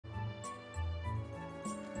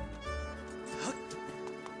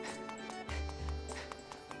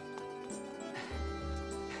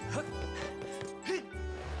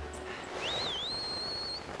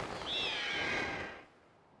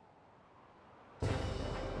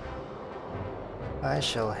I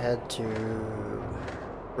shall head to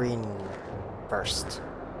green first.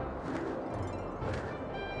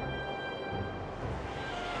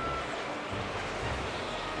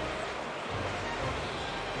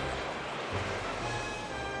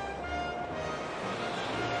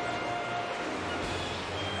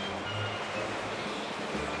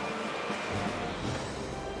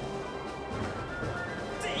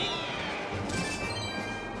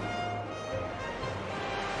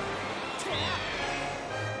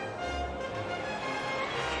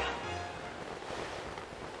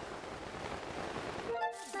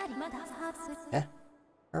 Eh?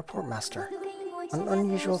 Report Master. An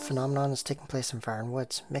unusual phenomenon is taking place in Faron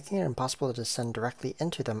Woods, making it impossible to descend directly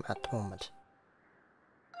into them at the moment.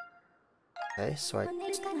 Okay, so I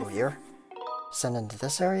just go here. Descend into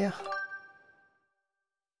this area.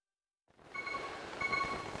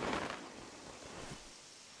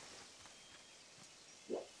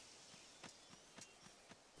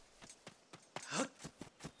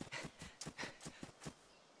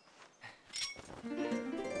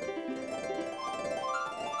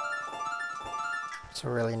 So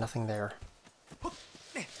really nothing there.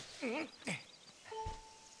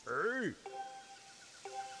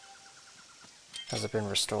 Has it been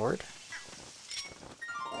restored?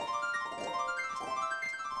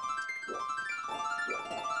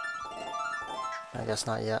 I guess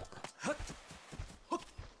not yet.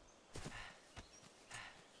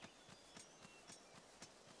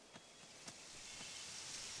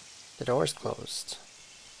 The door's closed.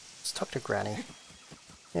 Let's talk to Granny.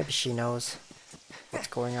 Maybe she knows what's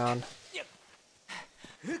going on.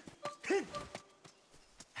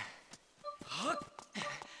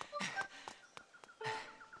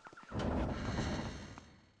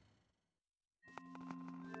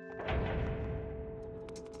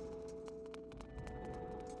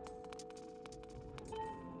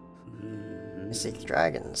 You seek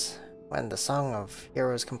dragons. When the Song of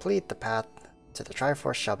Heroes complete, the path to the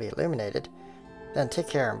Triforce shall be illuminated. Then take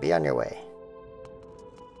care and be on your way.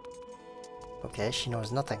 Okay, she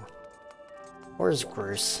knows nothing. Where's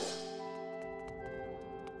Bruce?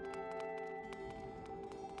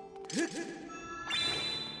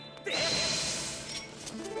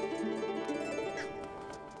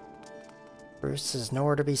 Bruce is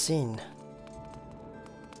nowhere to be seen.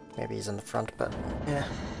 Maybe he's in the front, but yeah.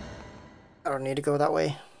 I don't need to go that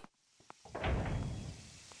way.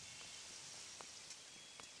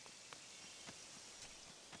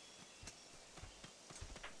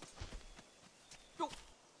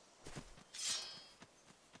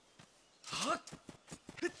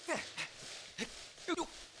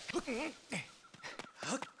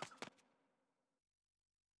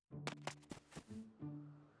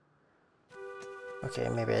 Okay,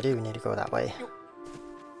 maybe I do need to go that way.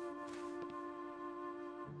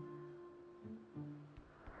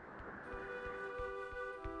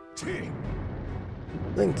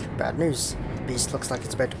 Link, bad news. The beast looks like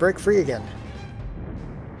it's about to break free again.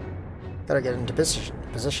 Gotta get into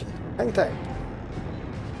position. Hang tight.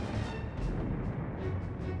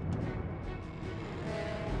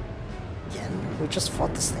 Again? We just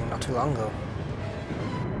fought this thing not too long ago.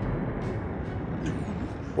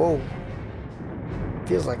 Whoa.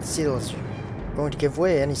 Feels like the seal is going to give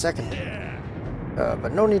way any second.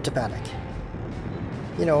 But no need to panic.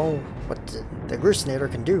 You know what the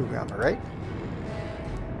Grusinator can do, am I right?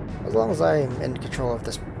 As long as I'm in control of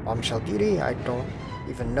this bombshell beauty, I don't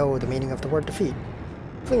even know the meaning of the word defeat.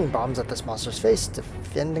 Flinging bombs at this monster's face,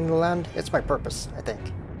 defending the land, it's my purpose, I think.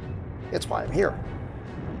 It's why I'm here.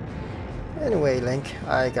 Anyway, Link,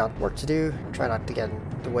 I got work to do. Try not to get in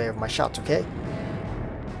the way of my shots, okay?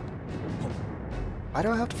 Why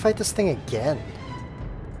do I have to fight this thing again?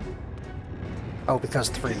 Oh, because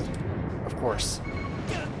 3. Of course.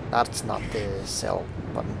 That's not the cell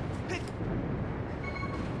button.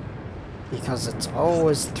 Because it's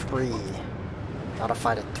always 3. Gotta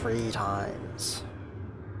fight it 3 times.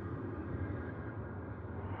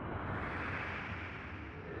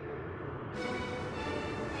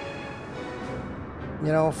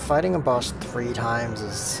 You know, fighting a boss 3 times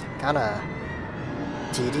is kinda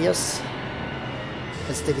tedious.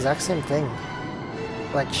 It's the exact same thing.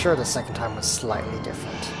 Like, sure, the second time was slightly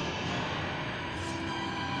different.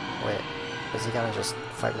 Wait, is he gonna just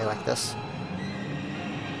fight me like this?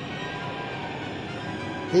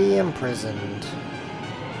 The Imprisoned.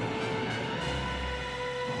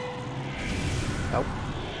 Nope.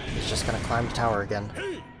 He's just gonna climb the tower again.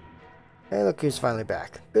 Hey, look who's finally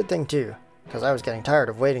back. Good thing too, because I was getting tired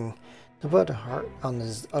of waiting to put a heart on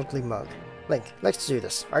this ugly mug. Link, let's do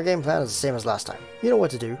this. Our game plan is the same as last time. You know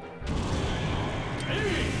what to do.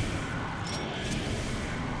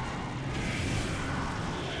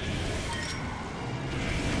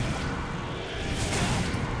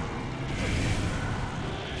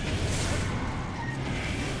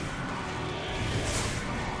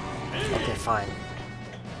 fine.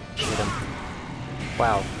 Shoot him.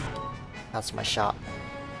 Wow. That's my shot.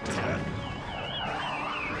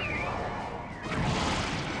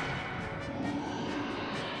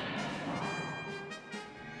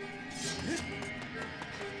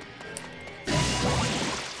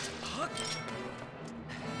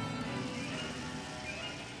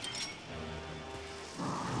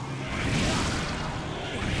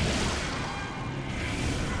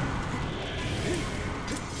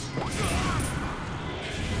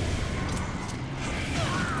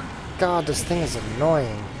 God, this thing is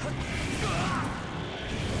annoying.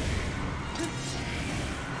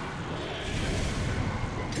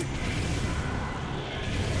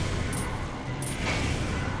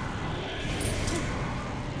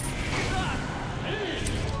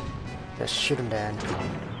 Just shoot him down.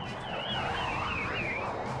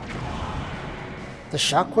 The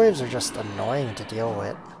shockwaves are just annoying to deal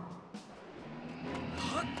with.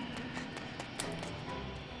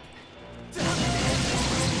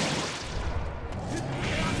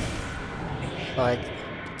 Like,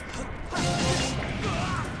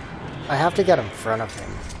 I have to get in front of him.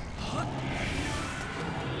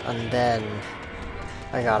 And then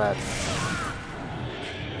I gotta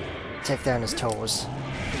take down his toes.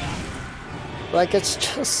 Like, it's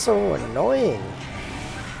just so annoying.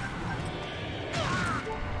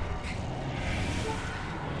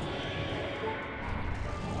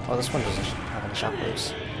 Oh, this one doesn't have any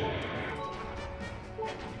shockwaves.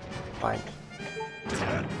 Fine.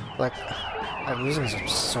 Like, I'm using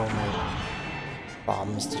so many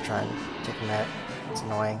bombs to try and take him out. It's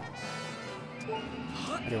annoying.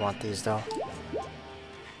 I do want these though.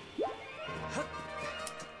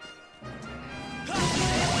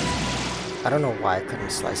 I don't know why I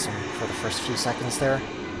couldn't slice him for the first few seconds there.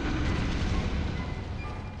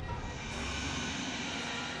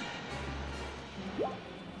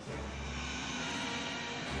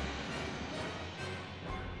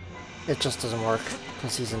 It just doesn't work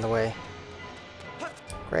because he's in the way.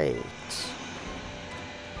 Great.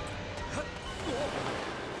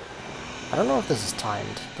 I don't know if this is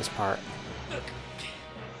timed, this part.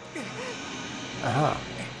 Uh-huh.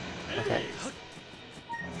 Okay.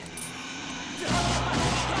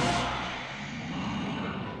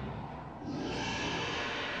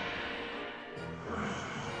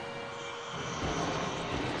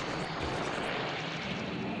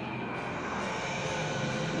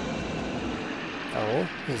 Oh,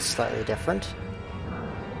 he's slightly different.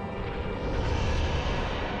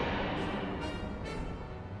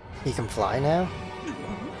 He can fly now?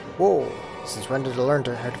 Whoa, since when did I learn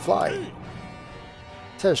how to fly?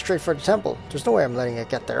 It's headed straight for the temple. There's no way I'm letting it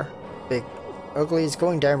get there. Big Ugly is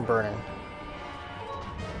going down burning.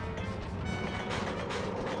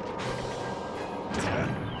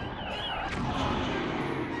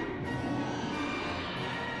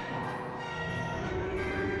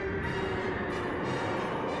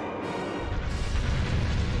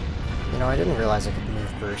 You know, I didn't realize I could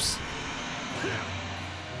move Bruce.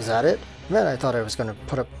 Is that it? Man, I thought I was going to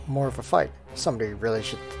put up more of a fight. Somebody really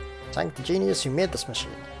should thank the genius who made this machine.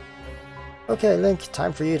 Okay, Link,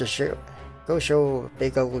 time for you to go show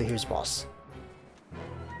Big Ugly who's boss.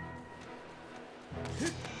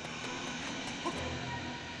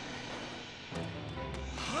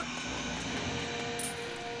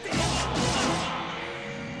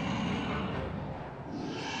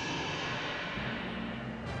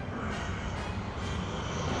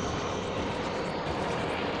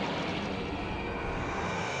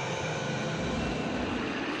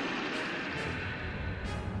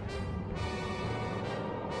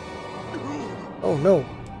 Oh no!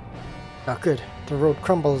 Not good. The road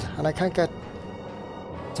crumbled and I can't get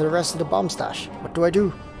to the rest of the bomb stash. What do I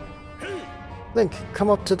do? Link, come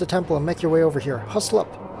up to the temple and make your way over here. Hustle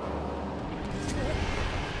up!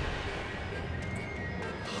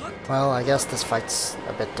 Well, I guess this fight's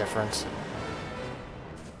a bit different.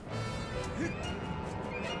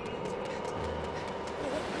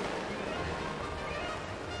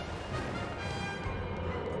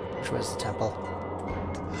 Which was the temple?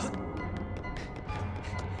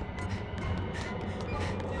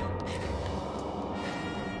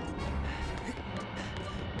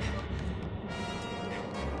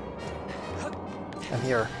 I'm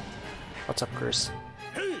here. What's up, Cruz?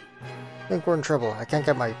 I think we're in trouble. I can't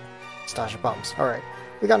get my stash of bombs. Alright,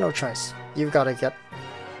 we got no choice. You've got to get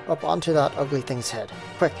up onto that ugly thing's head.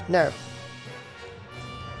 Quick, now!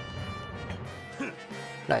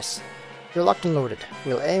 Nice. You're locked and loaded.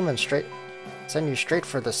 We'll aim and send you straight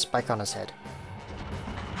for the spike on his head.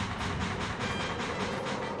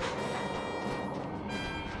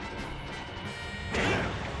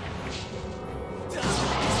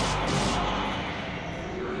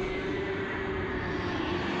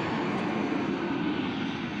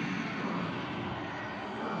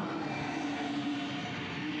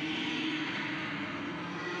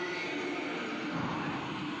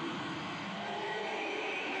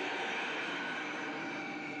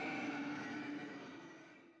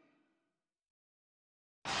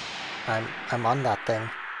 I'm on that thing.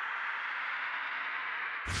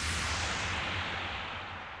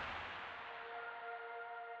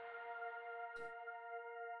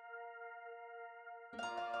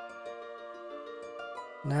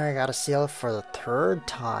 Now I gotta seal it for the 3rd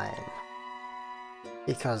time.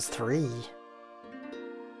 Because 3.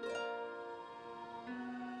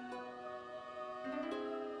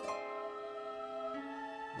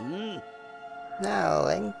 Now,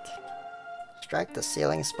 Link. Strike the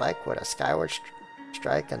sealing spike with a Skyward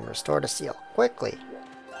Strike and restore the seal. Quickly!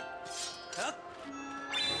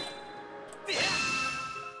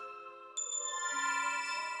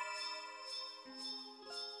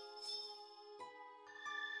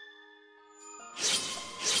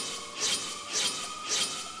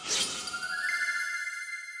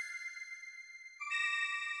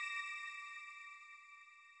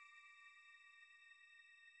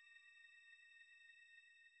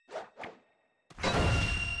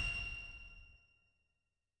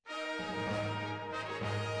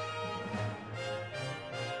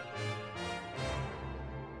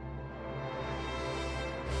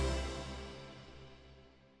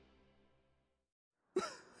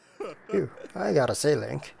 Phew, I gotta say,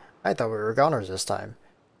 Link, I thought we were goners this time.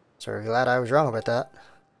 So we're glad I was wrong about that.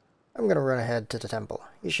 I'm gonna run ahead to the temple.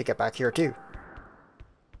 You should get back here too.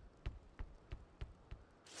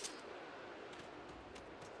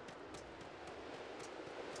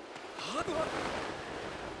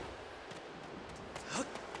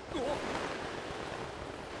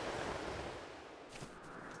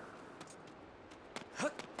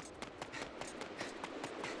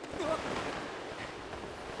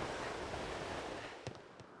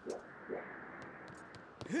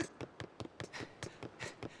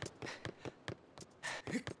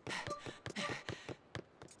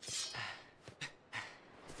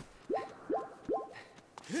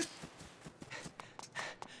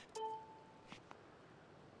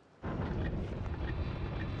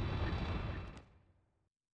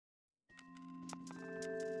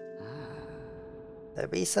 The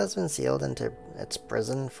beast has been sealed into its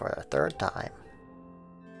prison for a 3rd time.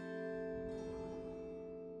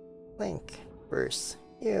 Link, Bruce,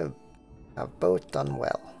 you have both done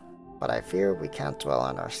well, but I fear we can't dwell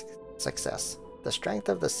on our success. The strength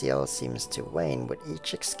of the seal seems to wane with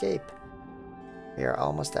each escape. We are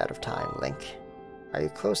almost out of time, Link. Are you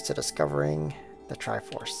close to discovering the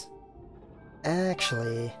Triforce?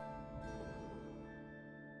 Actually,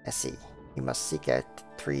 I see. You must seek out the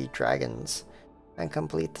 3 dragons and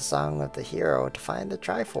complete the Song of the Hero to find the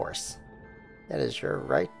Triforce. It is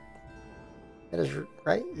right,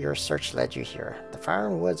 your search led you here. The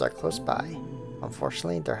Faron Woods are close by.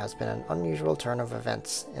 Unfortunately, there has been an unusual turn of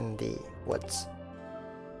events in the woods.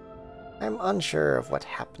 I'm unsure of what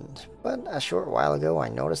happened, but a short while ago I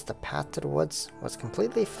noticed the path to the woods was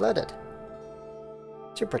completely flooded.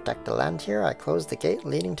 To protect the land here, I closed the gate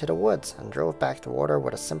leading to the woods and drove back the water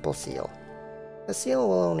with a simple seal. The seal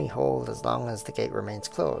will only hold as long as the gate remains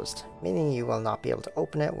closed, meaning you will not be able to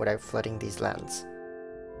open it without flooding these lands.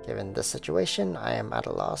 Given this situation, I am at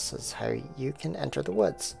a loss as how you can enter the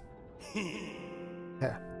woods.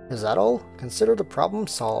 Is that all? Consider the problem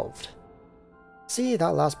solved. See,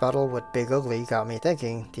 that last battle with Big Ugly got me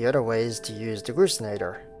thinking the other ways to use the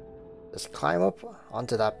Grusinator. Just climb up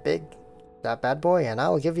onto that bad boy and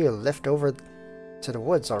I'll give you a lift over to the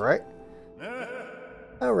woods, alright?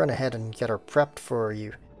 I'll run ahead and get her prepped for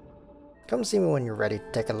you. Come see me when you're ready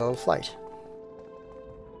to take a little flight.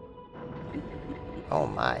 Oh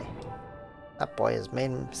my. That boy has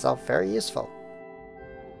made himself very useful.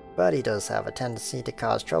 But he does have a tendency to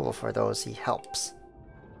cause trouble for those he helps.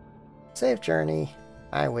 Safe journey.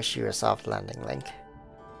 I wish you a soft landing, Link.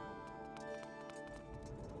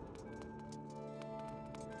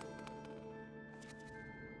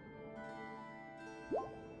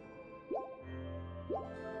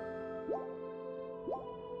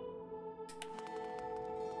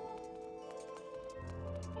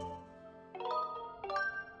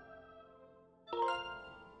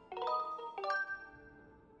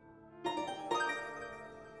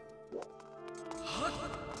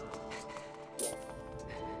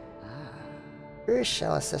 Bruce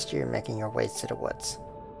shall assist you in making your way to the woods.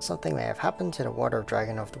 Something may have happened to the water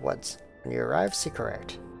dragon of the woods. When you arrive, seek her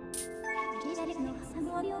out.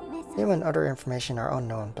 Name and other information are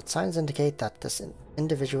unknown, but signs indicate that this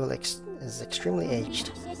individual is extremely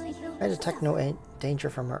aged. I detect no danger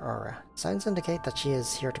from her aura. Signs indicate that she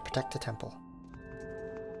is here to protect the temple.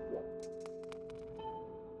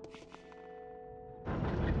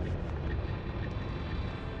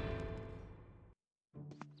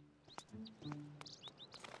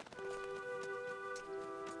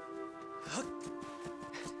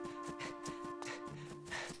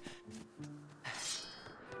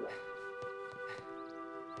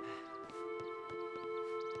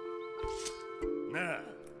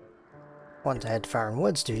 Want to head far in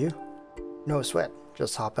woods, do you? No sweat.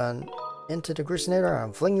 Just hop on into the Grusinator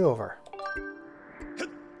and fling you over.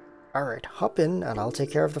 Alright, hop in and I'll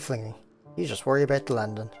take care of the flinging. You just worry about the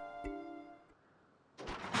landing.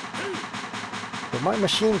 With my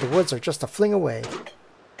machine, the woods are just a fling away.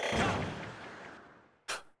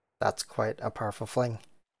 That's quite a powerful fling.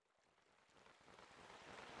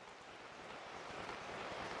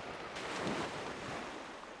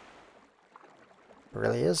 It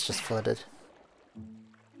really is just flooded.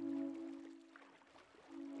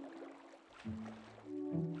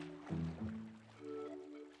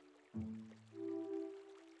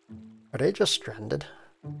 Are they just stranded?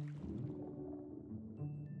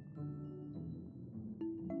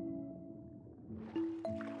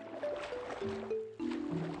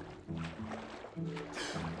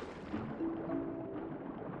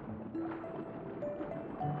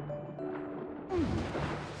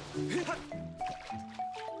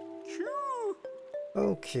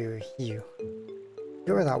 Okay, you.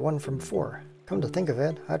 You're that one from before. Come to think of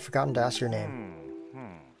it, I'd forgotten to ask your name.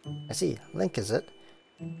 I see. Link, is it?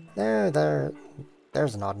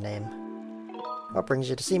 There's an odd name. What brings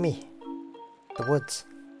you to see me? The woods.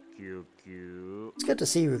 It's good to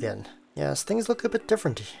see you again. Yes, things look a bit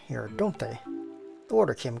different here, don't they? The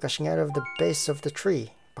water came gushing out of the base of the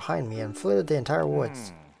tree behind me and flooded the entire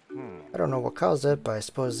woods. I don't know what caused it, but I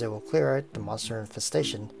suppose it will clear out the monster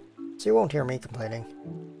infestation, so you won't hear me complaining.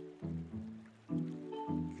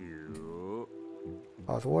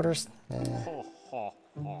 Oh, the water's...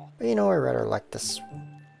 But you know, I rather like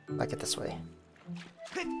it this way.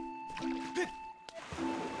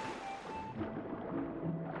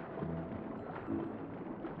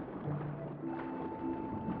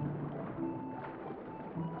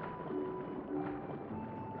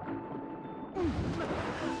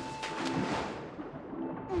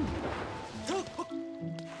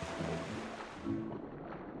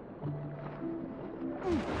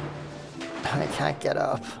 I can't get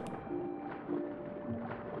up.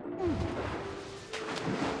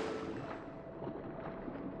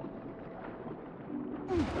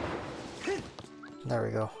 There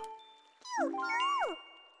we go.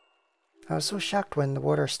 I was so shocked when the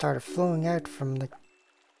water started flowing out from the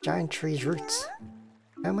giant tree's roots.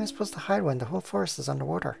 How am I supposed to hide when the whole forest is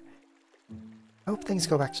underwater? I hope things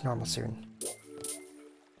go back to normal soon.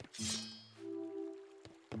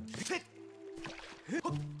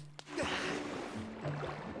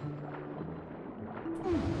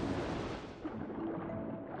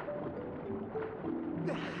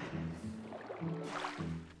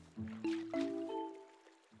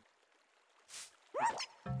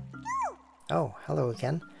 Oh, hello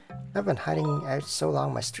again. I've been hiding out so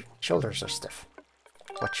long my shoulders are stiff.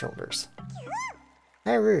 What shoulders?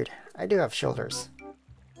 How rude. I do have shoulders.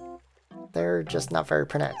 They're just not very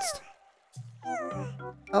pronounced.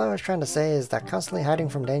 All I was trying to say is that constantly hiding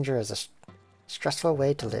from danger is a stressful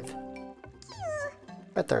way to live.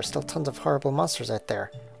 But there are still tons of horrible monsters out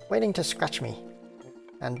there, waiting to scratch me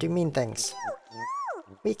and do mean things.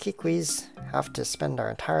 We Kikwis have to spend our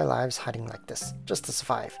entire lives hiding like this, just to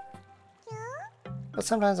survive. But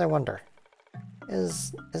sometimes I wonder,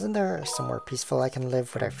 isn't there somewhere peaceful I can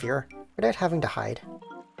live without fear, without having to hide?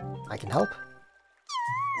 I can help.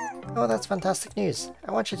 Oh, that's fantastic news.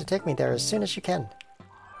 I want you to take me there as soon as you can.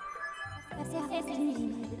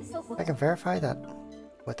 I can verify that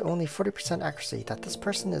with only 40% accuracy that this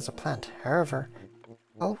person is a plant. However,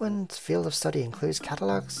 Alwyn's field of study includes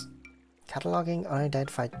cataloging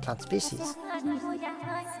unidentified plant species.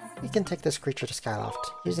 We can take this creature to Skyloft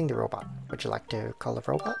using the robot. Would you like to call the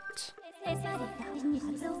robot?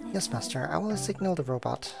 Yes, Master. I will signal the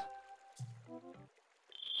robot.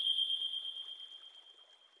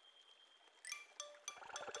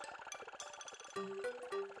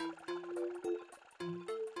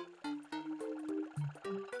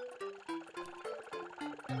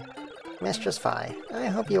 Mistress Vi, I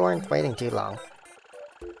hope you weren't waiting too long.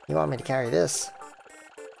 You want me to carry this?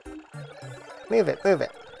 Move it, move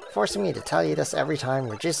it. Forcing me to tell you this every time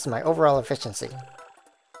reduces my overall efficiency.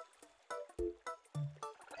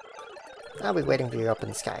 I'll be waiting for you up in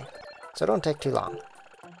the sky, so don't take too long.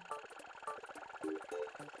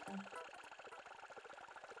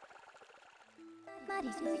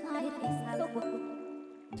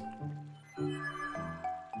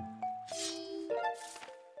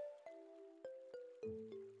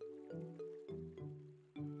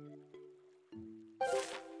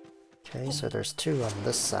 Okay, so there's two on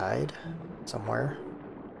this side, somewhere.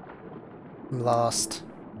 I'm lost.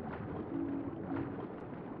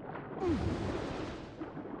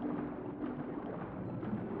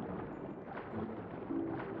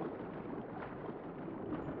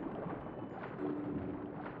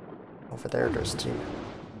 Over there, there's two.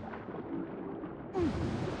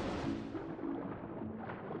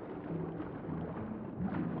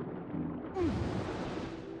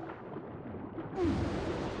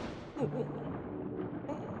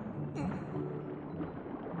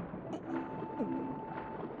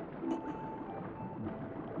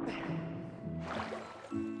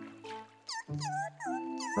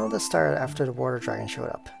 Well, this started after the water dragon showed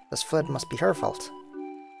up. This flood must be her fault.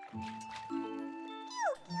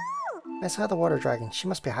 I saw the water dragon. She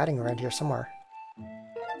must be hiding around here somewhere.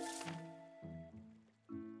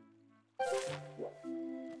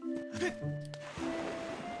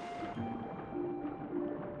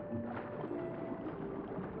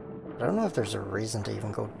 I don't know if there's a reason to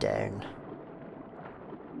even go down.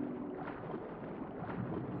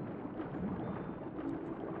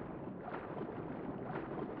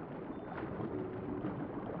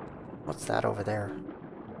 What's that over there?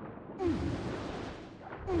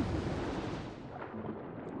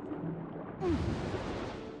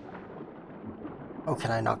 Oh,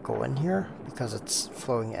 can I not go in here because it's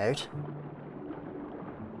flowing out?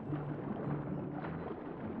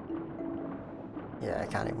 Yeah, I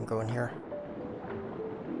can't even go in here.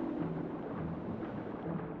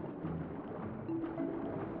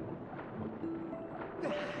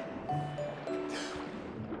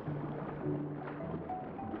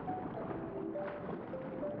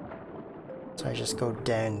 So I just go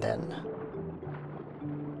down then.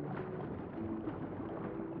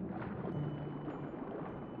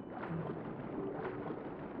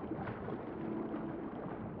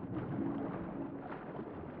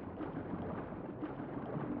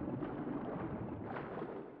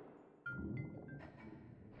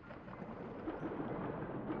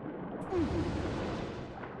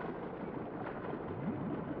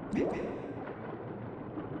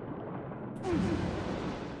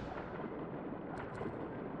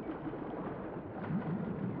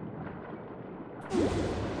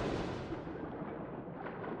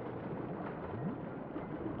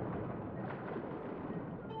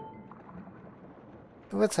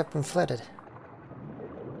 The woods have been flooded.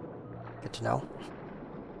 Good to know.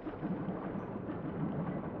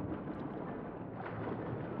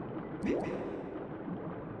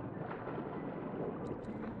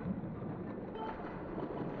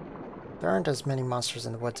 There aren't as many monsters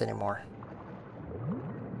in the woods anymore.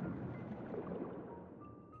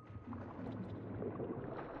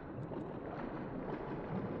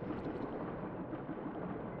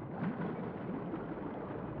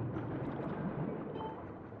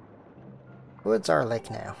 Woods are a lake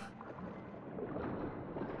now.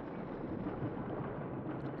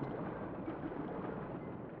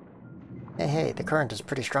 Hey, the current is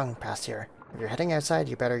pretty strong past here. If you're heading outside,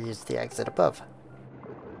 you better use the exit above.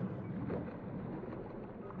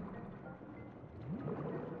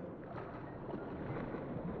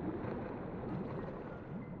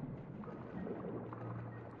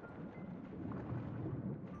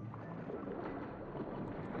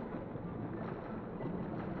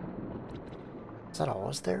 Is that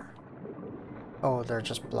always there? Oh, they're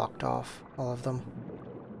just blocked off, all of them.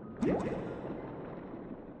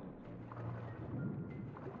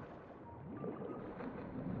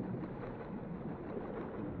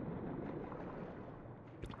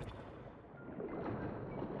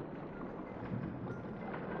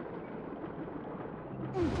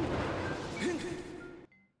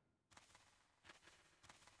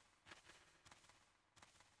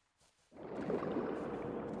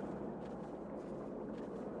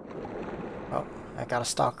 Oh, I got a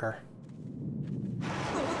stalker.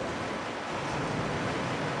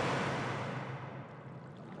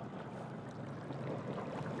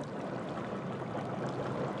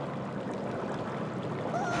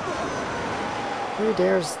 Who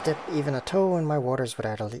dares dip even a toe in my waters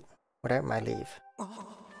without my leave?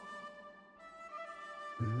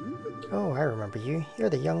 Oh, I remember you. You're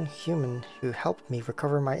the young human who helped me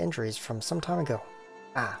recover my injuries from some time ago.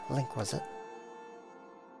 Ah, Link was it?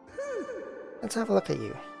 Let's have a look at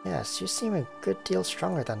you. Yes, you seem a good deal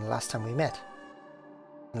stronger than the last time we met.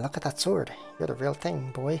 And look at that sword. You're the real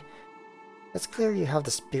thing, boy. It's clear you have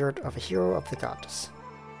the spirit of a hero of the goddess.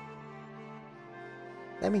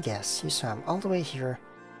 Let me guess, you swam all the way here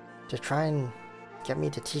to try and get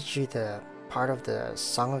me to teach you the part of the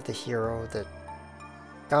Song of the Hero that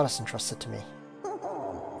goddess entrusted to me.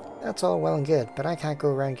 That's all well and good, but I can't go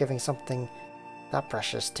around giving something that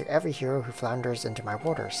precious to every hero who flounders into my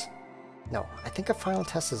waters. No, I think a final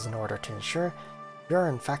test is in order to ensure you're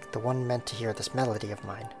in fact the one meant to hear this melody of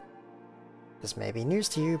mine. This may be news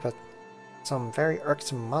to you, but some very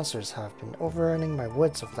irksome monsters have been overrunning my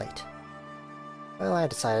woods of late. Well, I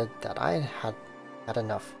decided that I had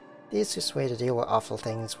enough, The easiest way to deal with awful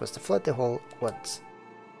things was to flood the whole woods.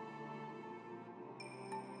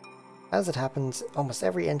 As it happens, almost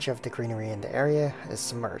every inch of the greenery in the area is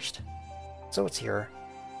submerged. So it's here,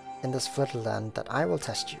 in this flooded land, that I will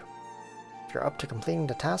test you. If you're up to completing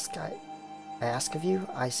the task I ask of you,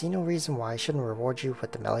 I see no reason why I shouldn't reward you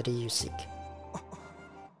with the melody you seek.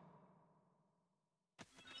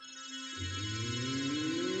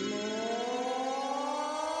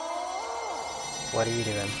 What are you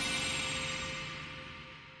doing?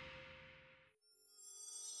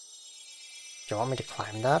 Do you want me to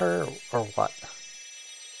climb that or what?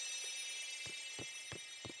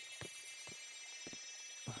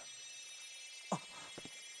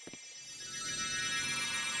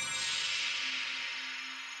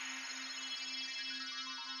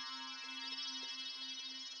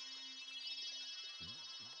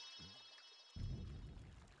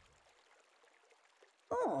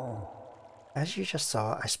 As you just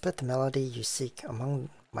saw, I split the melody you seek among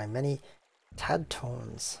my many tad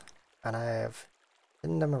tones, and I have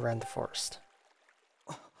hidden them around the forest.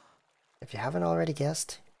 If you haven't already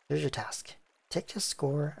guessed, here's your task. Take this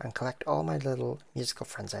score and collect all my little musical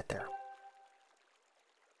friends out there.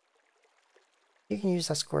 You can use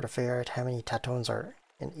that score to figure out how many tad tones are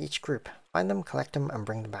in each group. Find them, collect them, and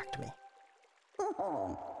bring them back to me.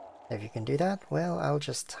 If you can do that, well, I'll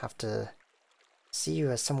just have to see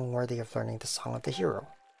you as someone worthy of learning the song of the hero.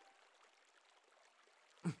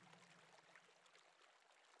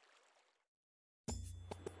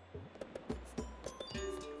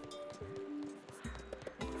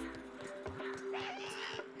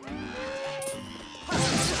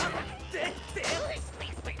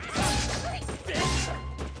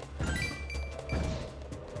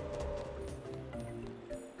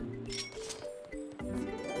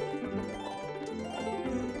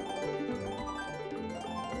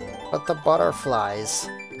 But the butterflies.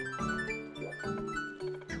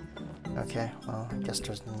 Okay, well, I guess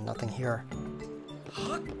there's nothing here.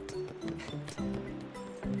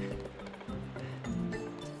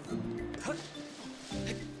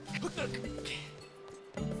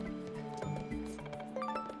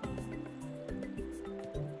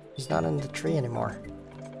 He's not in the tree anymore.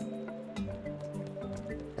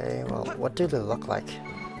 Okay, well, what do they look like?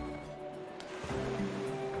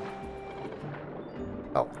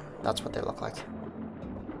 Oh, that's what they look like.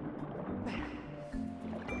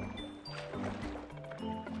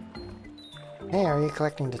 Hey, are you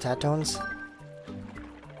collecting the tad tones?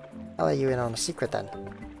 I'll let you in on a secret then.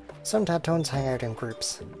 Some tad tones hang out in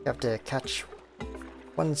groups. You have to catch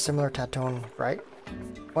one similar tad tone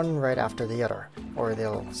one right after the other, or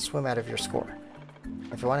they'll swim out of your score.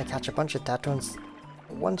 If you want to catch a bunch of tad tones,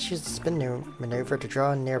 once use the spin maneuver to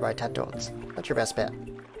draw in nearby tad tones. That's your best bet.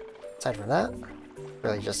 Aside from that,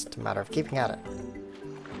 really just a matter of keeping at it.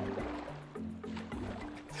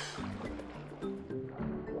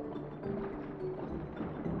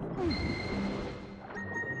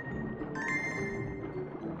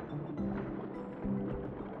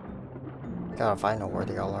 Gotta find out where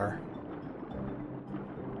they all are.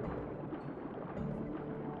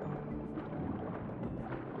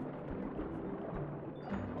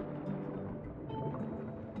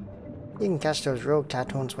 You can catch those rogue tad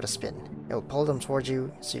tones with a spin. It'll pull them towards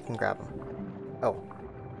you so you can grab them. Oh.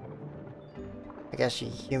 I guess you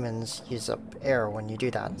humans use up air when you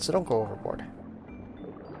do that, so don't go overboard.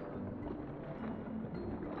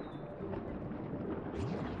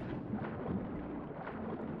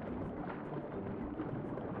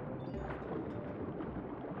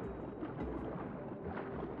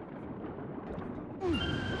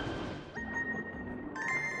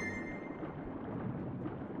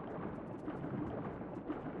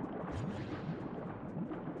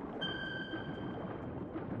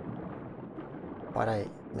 Why'd I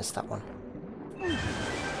miss that one?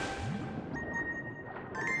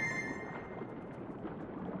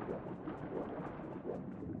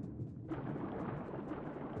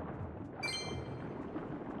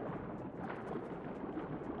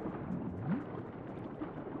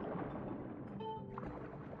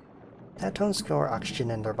 Tad tones store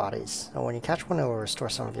oxygen in their bodies, and when you catch one, it will restore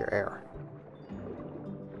some of your air.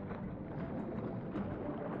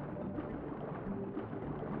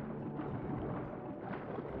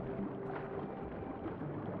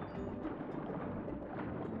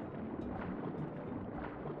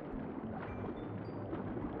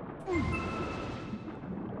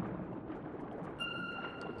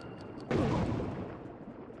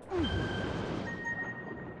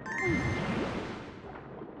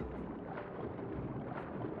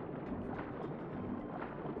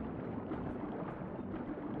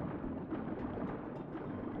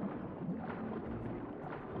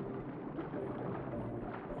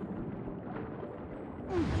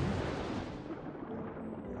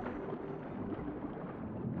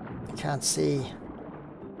 Can't see.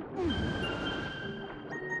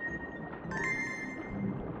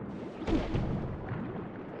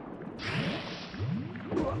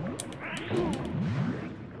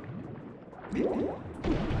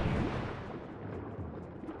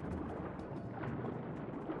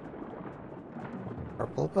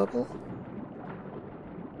 Purple bubble?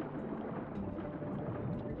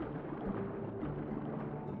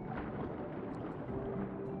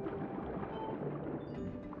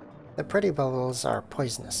 The pretty bubbles are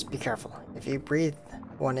poisonous. Be careful. If you breathe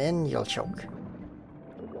one in, you'll choke.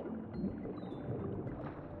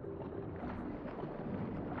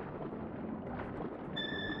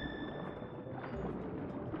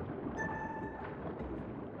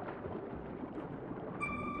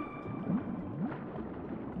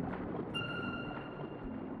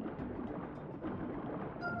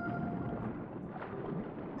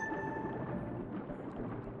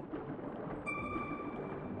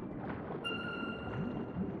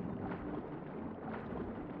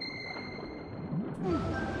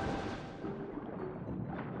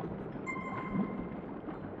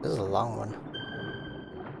 This is a long one.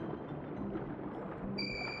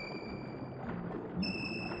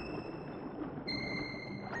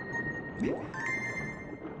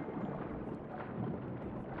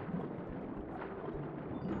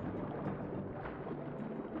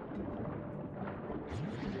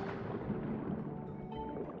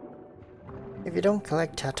 If you don't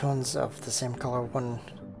collect tatons of the same color one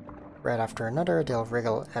right after another, they'll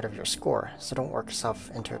wriggle out of your score, so don't work yourself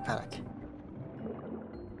into a panic.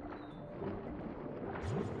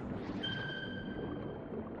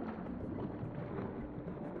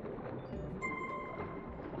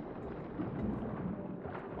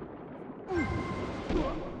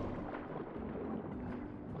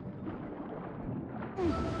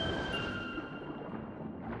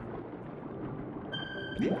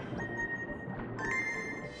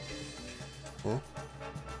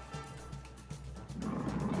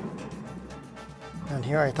 And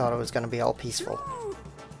here I thought it was going to be all peaceful.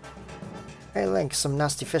 Hey Link, some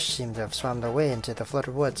nasty fish seem to have swam their way into the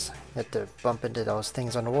flooded woods. You had to bump into those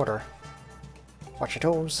things underwater. Watch your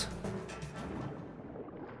toes.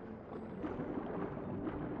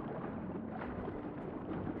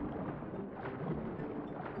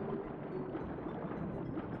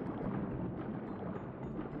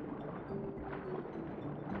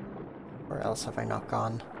 Where else have I not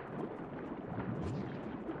gone?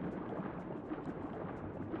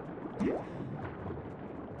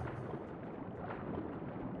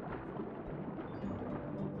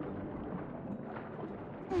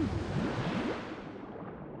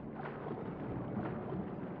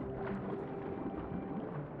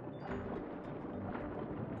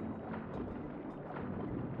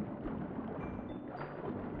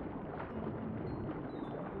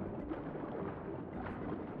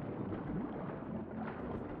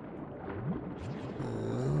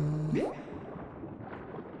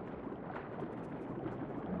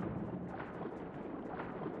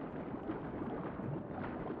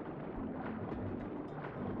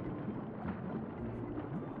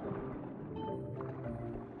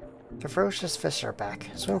 The ferocious fish are back.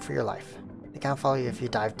 Swim for your life. They can't follow you if you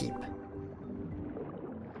dive deep.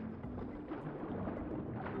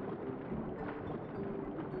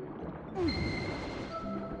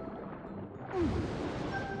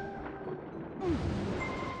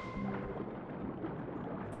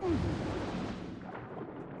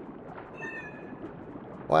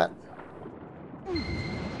 What?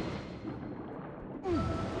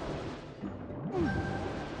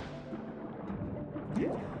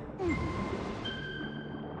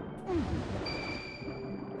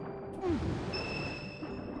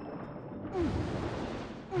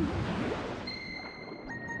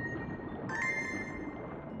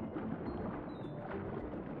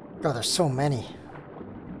 God, there's so many.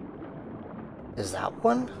 Is that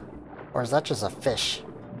one? Or is that just a fish?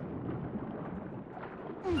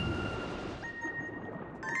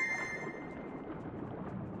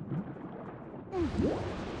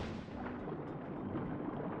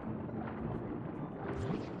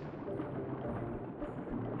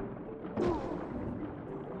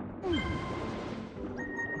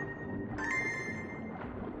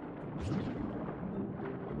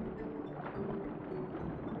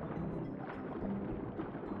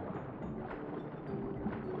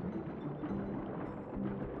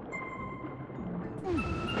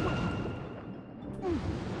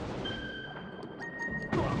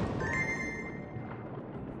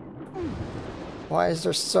 Why is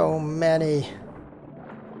there so many?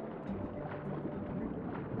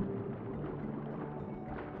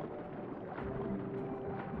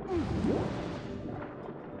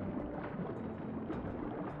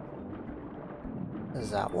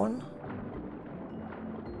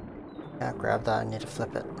 Can't grab that, I need to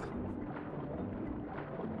flip it.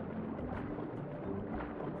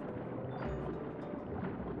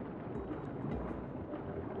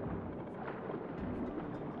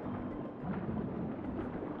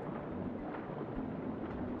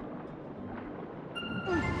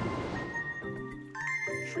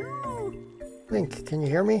 Link, can you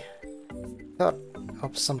hear me? Thought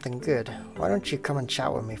of something good. Why don't you come and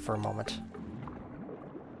chat with me for a moment?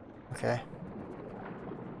 Okay.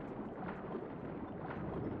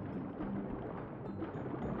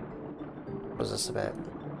 What's this about?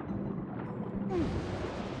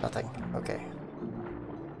 Nothing. Okay.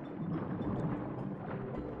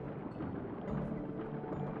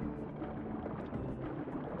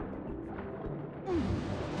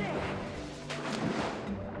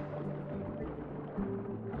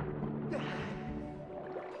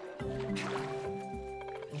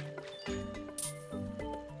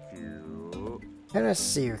 Nice to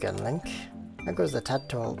see you again, Link. How goes the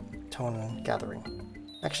Tadtone gathering?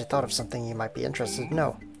 I actually thought of something you might be interested in.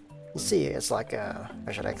 No. You see, it's like, how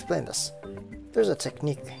should I explain this? There's a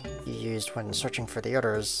technique you used when searching for the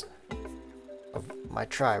others of my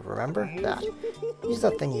tribe, remember? That. Use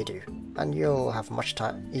that thing you do, and you'll have much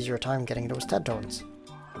easier time getting those Tadtones.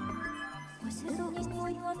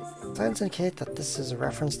 Signs indicate that this is a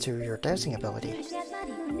reference to your dowsing ability.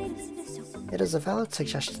 It is a valid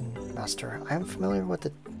suggestion, Master. I am familiar with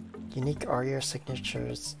the unique aria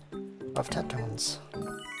signatures of Tadtones.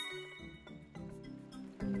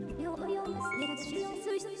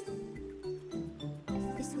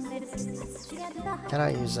 Can I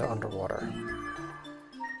use it underwater?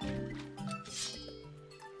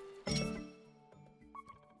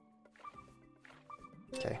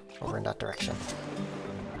 Okay, over in that direction.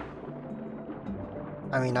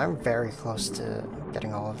 I mean, I'm very close to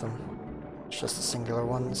getting all of them. It's just the singular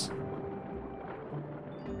ones.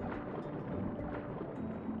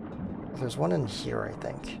 There's one in here, I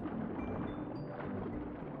think.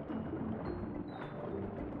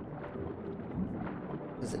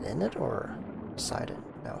 Is it in it or beside it?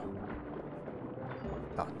 No.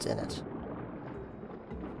 Oh, it's in it.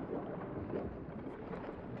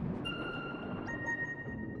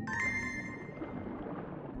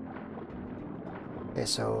 Okay,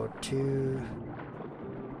 so 2,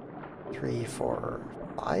 3, 4,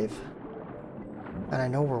 5. And I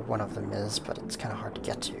know where one of them is, but it's kind of hard to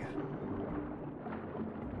get to.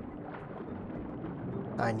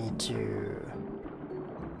 I need to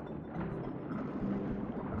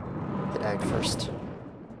get out first.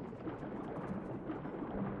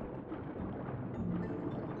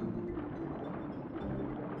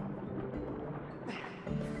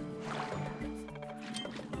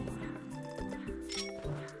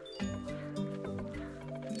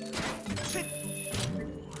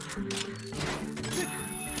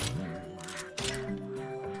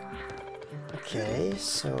 Okay,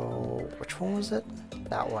 so which one was it?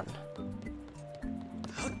 That one.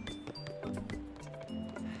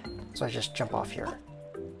 So I just jump off here.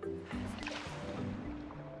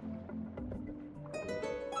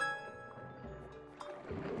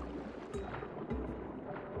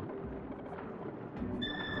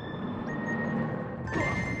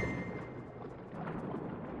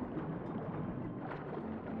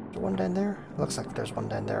 Is there one down there? Looks like there's one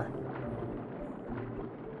down there.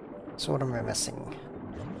 So what am I missing?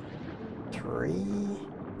 3,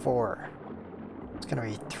 4. It's gonna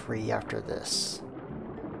be 3 after this.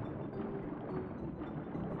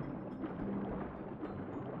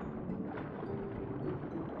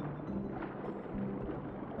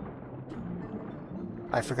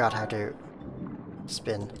 I forgot how to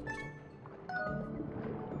spin.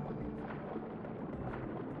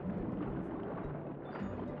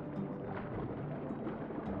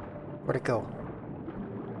 Where'd it go?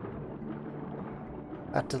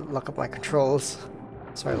 I had to look up my controls,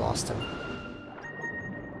 so I lost him.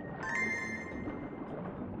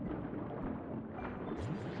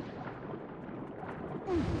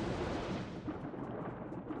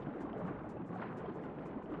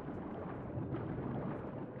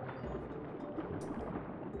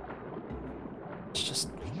 Let's just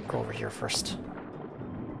go over here first,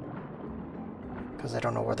 because I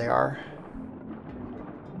don't know where they are.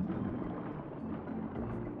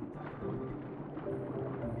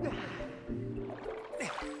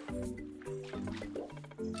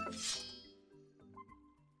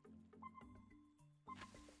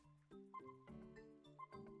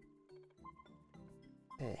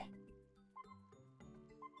 Okay.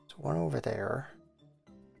 So one over there.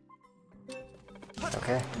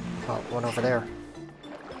 Okay. Well, one over there.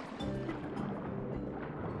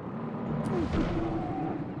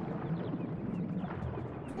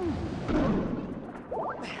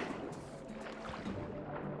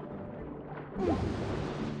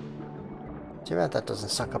 Too bad that doesn't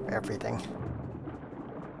suck up everything.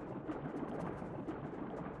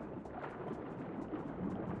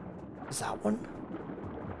 Is that one?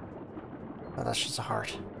 Oh, that's just a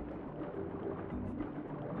heart.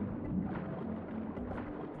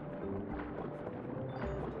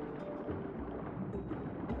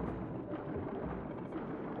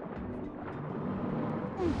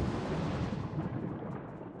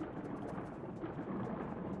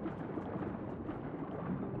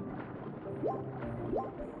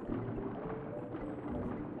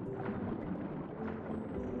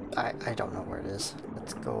 I don't know where it is.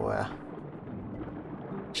 Let's go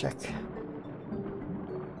check.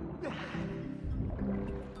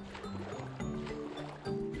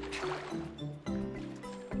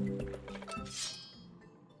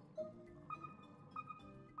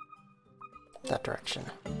 That direction.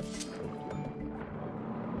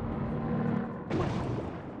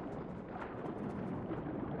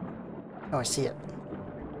 Oh, I see it.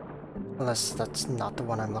 Unless that's not the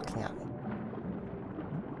one I'm looking at.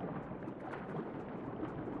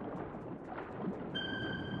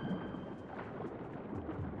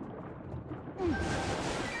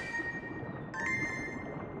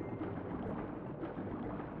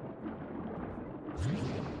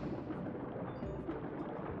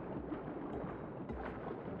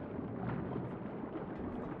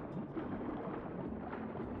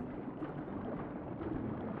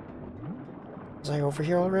 Was I over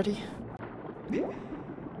here already?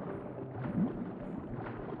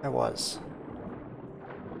 I was.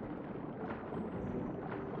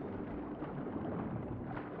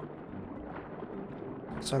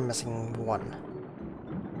 So I'm missing one.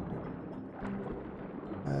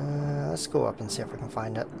 Let's go up and see if we can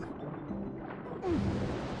find it.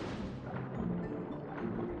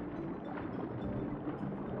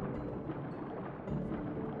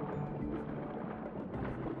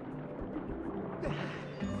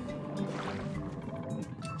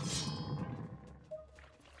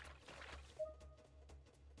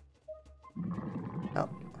 Oh.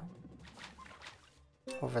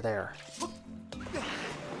 Over there.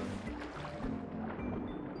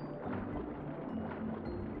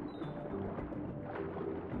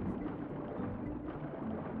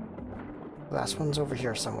 Last one's over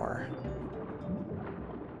here somewhere.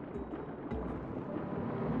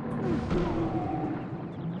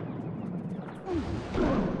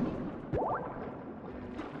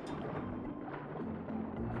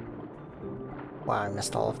 Wow, I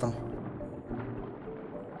missed all of them.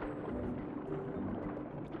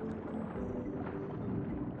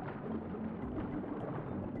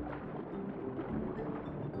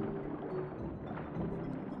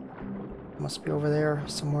 Must be over there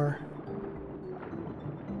somewhere.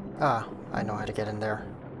 Ah, I know how to get in there.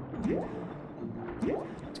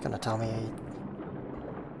 It's gonna tell me I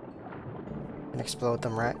can explode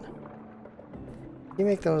them, right? If you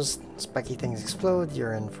make those spiky things explode,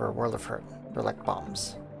 you're in for a world of hurt. They're like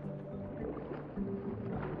bombs.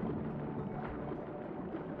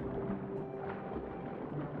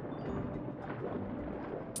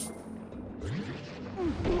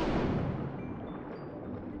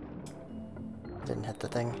 Didn't hit the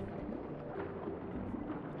thing.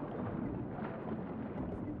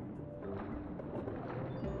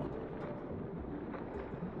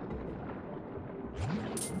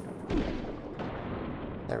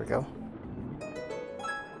 There we go.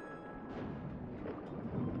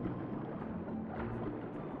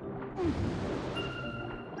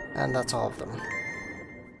 And that's all of them.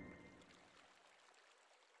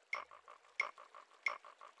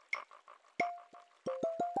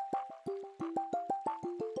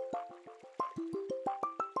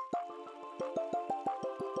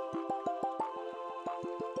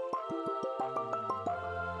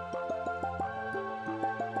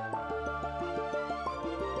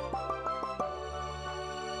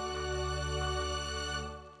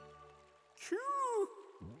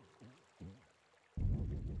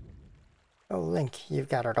 Oh, Link, you've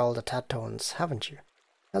gathered all the Tatones, haven't you?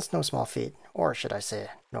 That's no small feat, or should I say,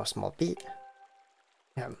 no small beat.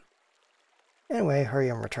 Anyway, hurry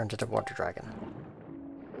and return to the Water Dragon.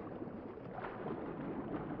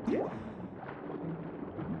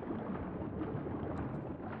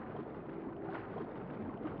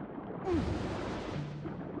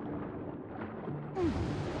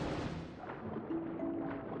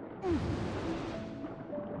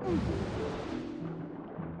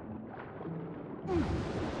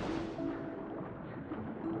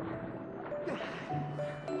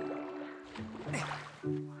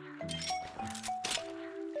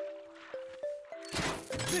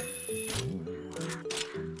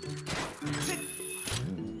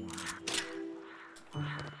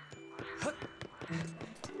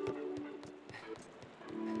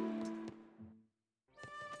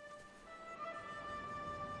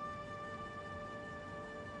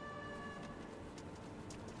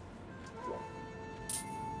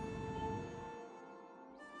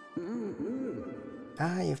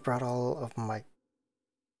 Ah, you've brought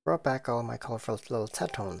back all of my colorful little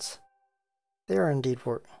tetones. You are indeed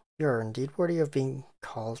worthy of being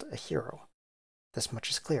called a hero. This much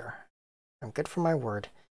is clear. I'm good for my word,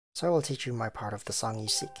 so I will teach you my part of the song you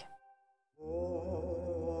seek.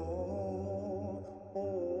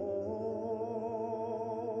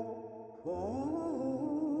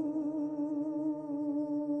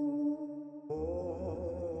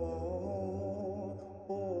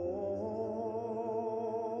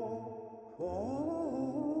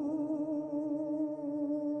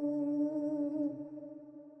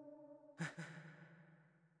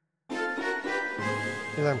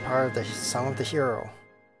 You learn part of the Song of the Hero.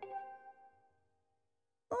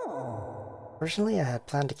 Originally, I had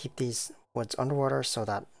planned to keep these woods underwater so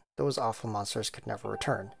that those awful monsters could never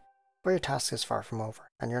return. But your task is far from over,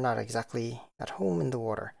 and you're not exactly at home in the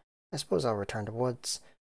water. I suppose I'll return the woods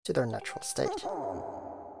to their natural state.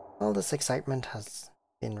 All this excitement has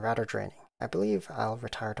been rather draining. I believe I'll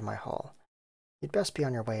retire to my hall. You'd best be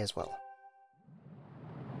on your way as well.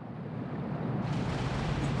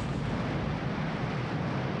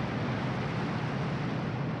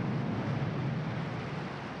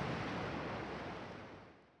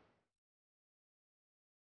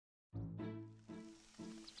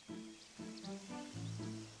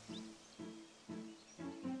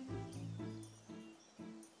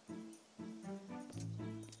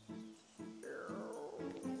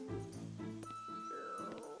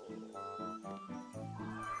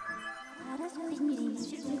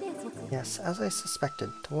 Yes, as I suspected,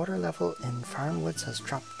 the water level in Farmwoods has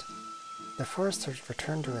dropped. The forest has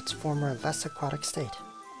returned to its former, less aquatic state.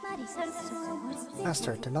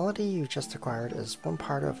 Master, the melody you just acquired is one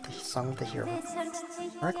part of the Song of the Hero.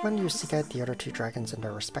 I recommend you seek out the other two dragons in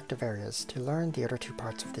their respective areas to learn the other two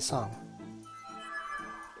parts of the song.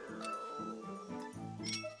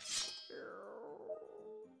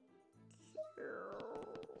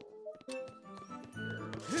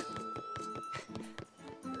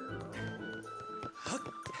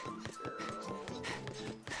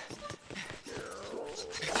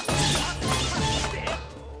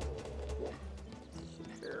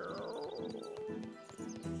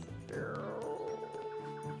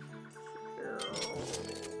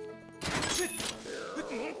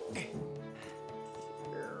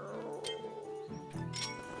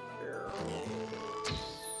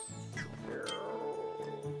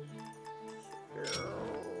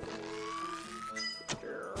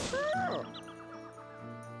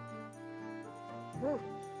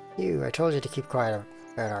 I told you to keep quiet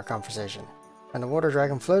about our conversation. When the water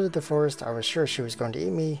dragon flooded the forest, I was sure she was going to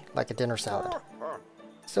eat me like a dinner salad.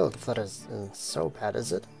 Still, the flood isn't so bad,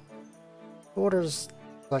 is it? The water's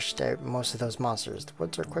flushed out most of those monsters. The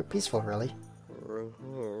woods are quite peaceful, really.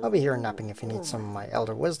 I'll be here napping if you need some of my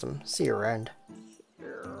elder wisdom. See you around.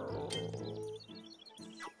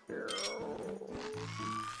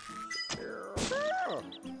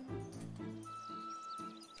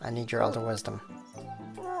 I need your elder wisdom.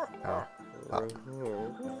 Oh, well,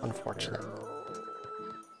 unfortunate.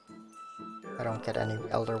 I don't get any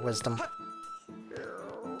elder wisdom.